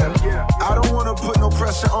 Yeah, I don't wanna put no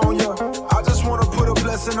pressure on ya. I just wanna put a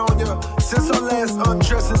blessing on ya. Since our last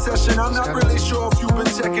undressing session, I'm not really sure if you've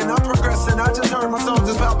been checking. I'm progressing. I just heard my songs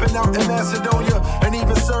is popping out in Macedonia and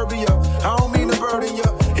even Serbia. I don't mean to burden ya.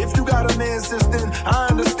 If you got a man, sis, then I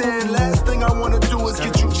understand. Last thing I wanna do is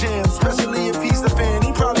get you jammed, especially if he's the fan.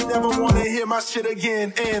 He probably never wanna hear my shit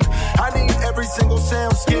again. And I need every single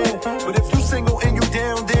sound scan. But if you single and you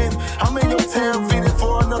down, then I'm in your town feeding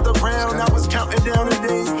for another round. I was counting down the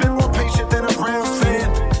days, been more patient than a Browns fan.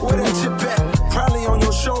 Where that chip at? Probably on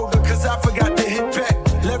your shoulder, 'cause I forgot to hit back.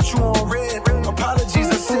 Left you on red. Apologies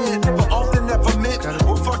are said, but often never meant.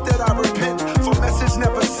 Well, fuck that, I repent for message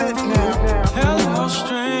never sent now. Hello,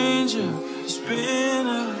 stranger. It's been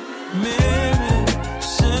a minute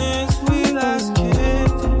since we last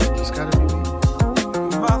kicked it. It's gotta be me.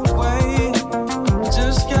 By the way,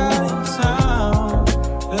 just got in town,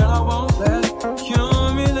 and I won't let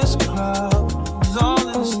cumulus clouds all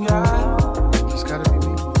in the sky It's gotta be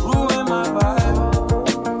me. ruin my vibe.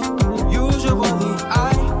 Usually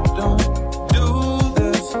I don't do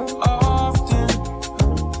this often,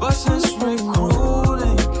 but since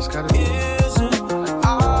recruiting It's gotta be me. isn't an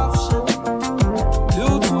option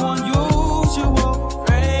due to unusual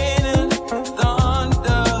rain and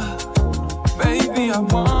thunder, baby, I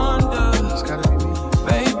wonder, It's gotta be me.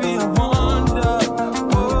 baby, I wonder,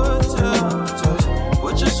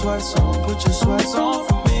 would you just put your sweats on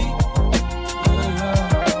for me? Yeah.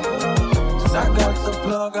 'Cause I got the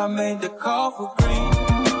plug, I made the call for green.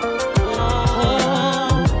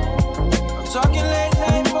 I'm talking late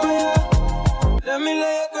night for ya. Let me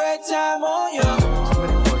lay a great time on ya.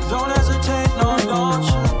 Don't hesitate, no, don't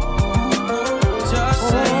you? Just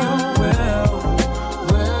say you will.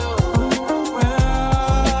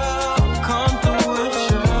 Come through and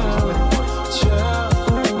chill.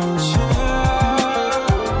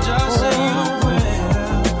 Just say you will.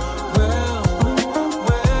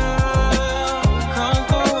 Come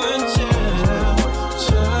through and chill.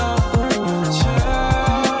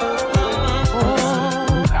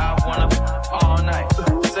 I wanna all night.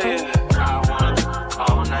 Say it. I wanna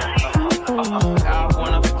all night. I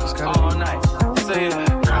wanna all night. Say it.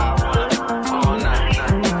 I wanna all night.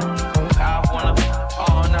 I wanna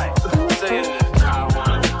all night. Say it. I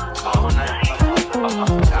wanna all night. I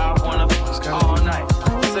wanna all night.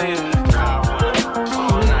 Say it. I wanna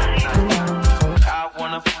all night. I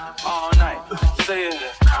wanna all night. Say it.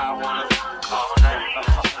 I wanna all night.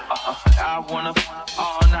 I wanna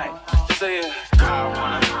all night. Say it. I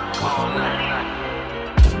wanna all night.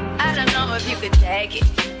 I don't know if you could take it.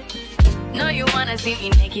 No, you wanna see me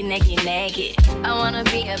naked, naked, naked. I wanna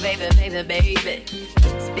be a baby, baby, baby.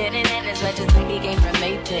 Spinning in his red just like he came from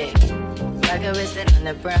Maytag. Like a wrist on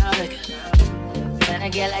the brown liquor. When I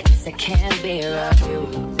get like this, I can't be around you.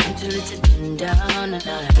 I'm too little to dim down a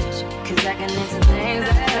notch. 'Cause I can name some things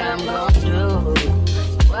that I'm gon' do.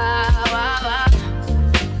 Wow, wow, wow.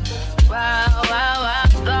 Wow, wow, wow,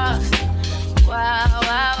 thoughts. Wow,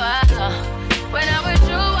 wow, wow. When I'm with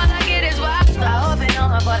you, all I get is wow. I open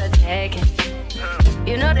up for the taking.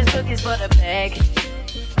 You know this cookie's for the bag.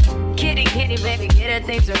 Kitty, kitty, baby, get her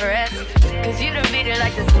things to rest. 'Cause you done beat her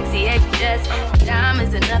like the 68 Jets.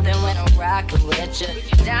 Diamonds are nothing when I'm rockin' with ya.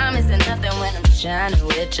 Diamonds are nothing when I'm shining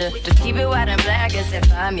with ya. Just keep it white and black as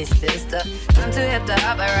if I'm your sister. I'm too hip to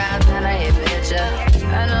hop around till I hit picture.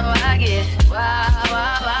 I know I get wow,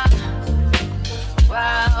 wow, wow.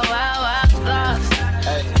 Wow, wow, wow, thoughts.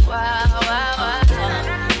 Wow, wow,